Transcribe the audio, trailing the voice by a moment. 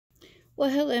Well,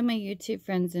 hello, my YouTube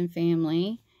friends and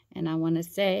family, and I want to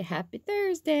say happy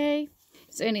Thursday.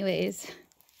 So anyways,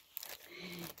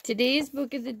 today's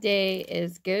book of the day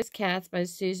is Ghost Cats by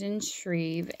Susan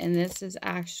Shreve, and this is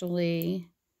actually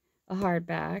a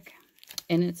hardback,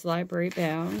 and it's library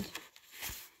bound,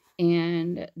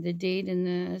 and the date in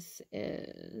this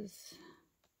is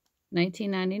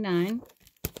 1999.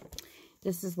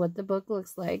 This is what the book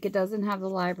looks like. It doesn't have the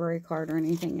library card or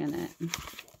anything in it.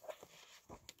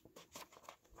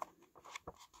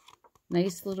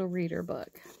 Nice little reader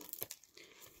book.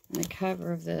 And the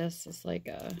cover of this is like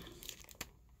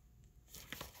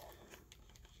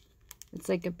it's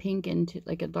like a pink into,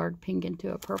 like a dark pink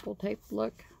into a purple type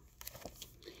look.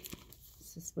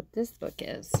 This is what this book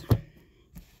is. The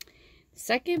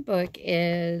second book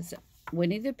is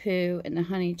Winnie the Pooh and the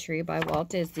Honey Tree by Walt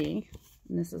Disney.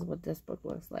 And this is what this book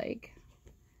looks like.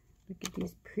 Look at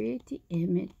these pretty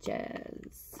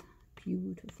images.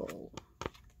 Beautiful.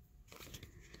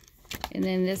 And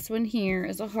then this one here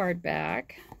is a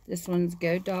hardback. This one's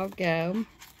Go Dog Go.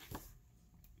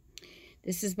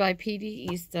 This is by P.D.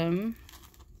 Eastman.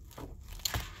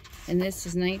 And this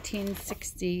is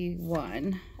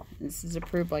 1961. This is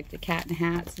approved like the Cat in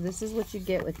Hat. So this is what you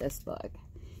get with this book.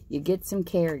 You get some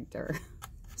character.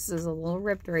 This is a little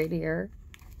ripped right here.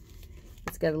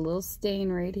 It's got a little stain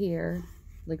right here,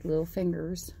 like little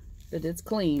fingers, but it's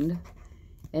cleaned.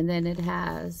 And then it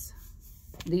has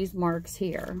these marks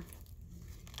here.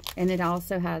 And it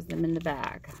also has them in the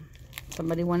back.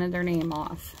 Somebody wanted their name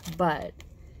off, but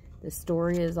the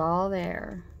story is all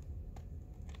there.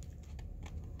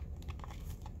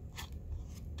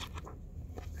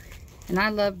 And I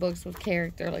love books with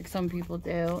character like some people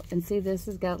do. And see, this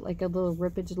has got like a little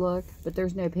rippage look, but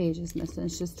there's no pages missing.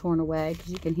 It's just torn away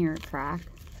because you can hear it crack.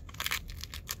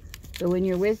 So when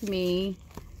you're with me,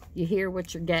 you hear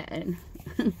what you're getting.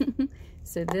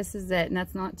 So this is it, and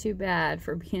that's not too bad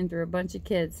for being through a bunch of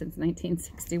kids since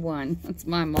 1961. That's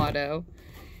my motto.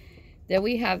 Then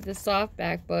we have the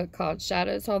softback book called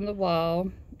Shadows on the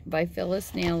Wall by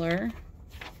Phyllis, Naylor.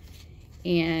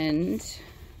 And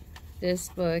this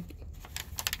book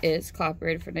is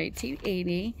copyrighted for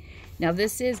 1980. Now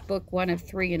this is book 1 of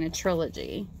 3 in a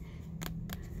trilogy.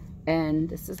 And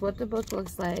this is what the book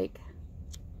looks like.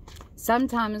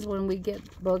 Sometimes when we get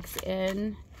books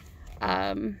in,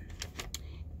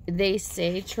 they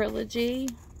say trilogy,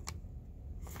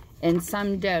 and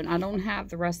some don't. I don't have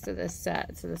the rest of this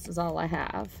set, so this is all I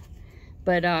have.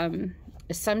 But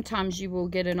sometimes you will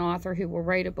get an author who will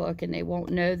write a book and they won't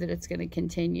know that it's going to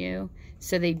continue,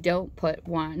 so they don't put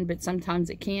 1. But sometimes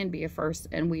it can be a first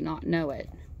and we not know it.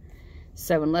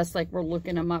 So unless like we're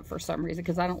looking them up for some reason,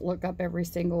 because I don't look up every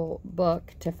single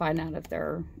book to find out if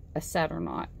they're a set or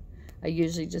not. I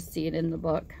usually just see it in the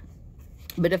book.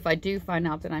 But if I do find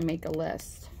out, then I make a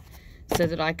list so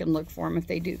that I can look for them if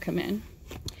they do come in.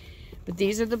 But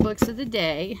these are the books of the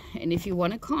day. And if you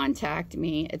want to contact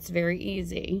me, it's very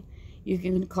easy. You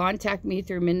can contact me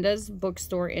through Minda's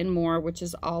Bookstore and More, which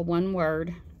is all one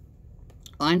word,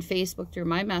 on Facebook through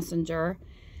my Messenger.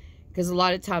 Because a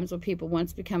lot of times when people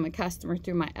once become a customer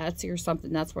through my Etsy or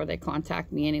something, that's where they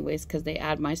contact me anyways, because they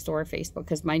add my store Facebook.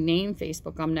 Because my name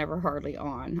Facebook, I'm never hardly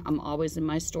on. I'm always in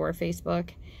my store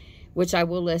Facebook, which I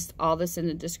will list all this in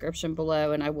the description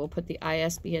below, and I will put the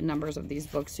ISBN numbers of these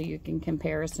books so you can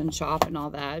comparison shop and all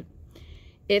that,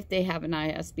 if they have an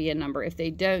ISBN number. If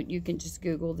they don't, you can just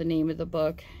Google the name of the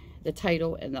book, the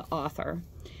title, and the author.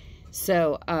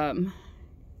 So,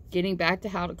 getting back to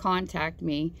how to contact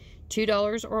me,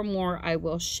 $2 or more I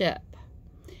will ship.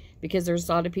 Because there's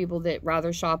a lot of people that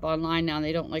rather shop online now, and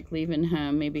they don't like leaving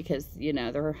home, maybe because, you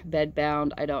know, they're bed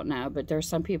bound, I don't know. But there's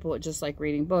some people that just like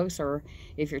reading books, or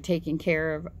if you're taking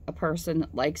care of a person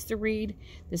that likes to read,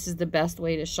 this is the best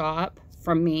way to shop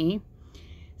from me.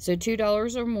 So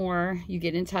 $2 or more, you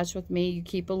get in touch with me, you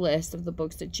keep a list of the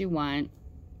books that you want.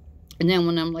 And then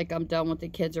when I'm done with the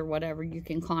kids or whatever, you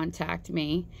can contact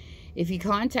me. If you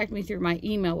contact me through my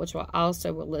email, which will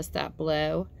also will list that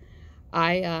below,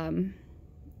 I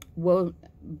will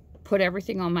put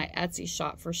everything on my Etsy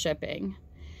shop for shipping.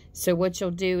 So what you'll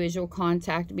do is you'll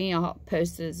contact me, I'll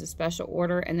post it as a special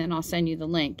order, and then I'll send you the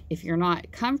link. If you're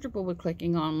not comfortable with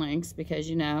clicking on links, because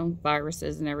you know,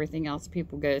 viruses and everything else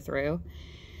people go through,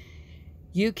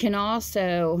 you can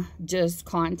also just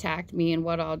contact me, and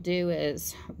what I'll do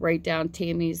is write down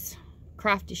Tammy's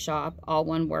Crafty Shop, all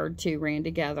one word, 2 ran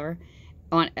together,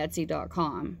 on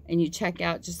Etsy.com, and you check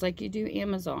out just like you do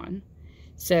Amazon.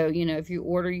 So, you know, if you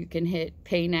order, you can hit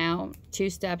pay now, 2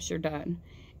 steps, you're done.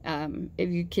 If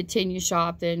you continue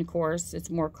shop, then of course it's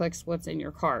more clicks what's in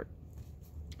your cart.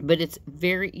 But it's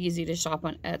very easy to shop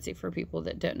on Etsy for people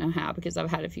that don't know how, because I've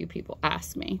had a few people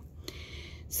ask me.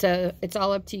 So it's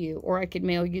all up to you. Or I could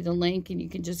mail you the link and you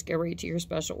can just go right to your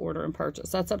special order and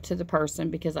purchase. That's up to the person,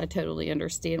 because I totally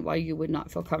understand why you would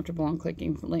not feel comfortable on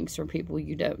clicking links from people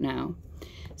you don't know.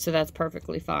 So that's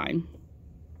perfectly fine.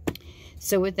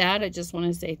 So with that, I just want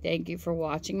to say thank you for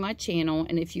watching my channel.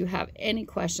 And if you have any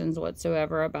questions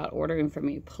whatsoever about ordering from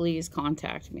me, please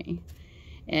contact me.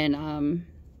 And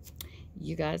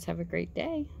you guys have a great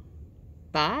day.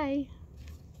 Bye.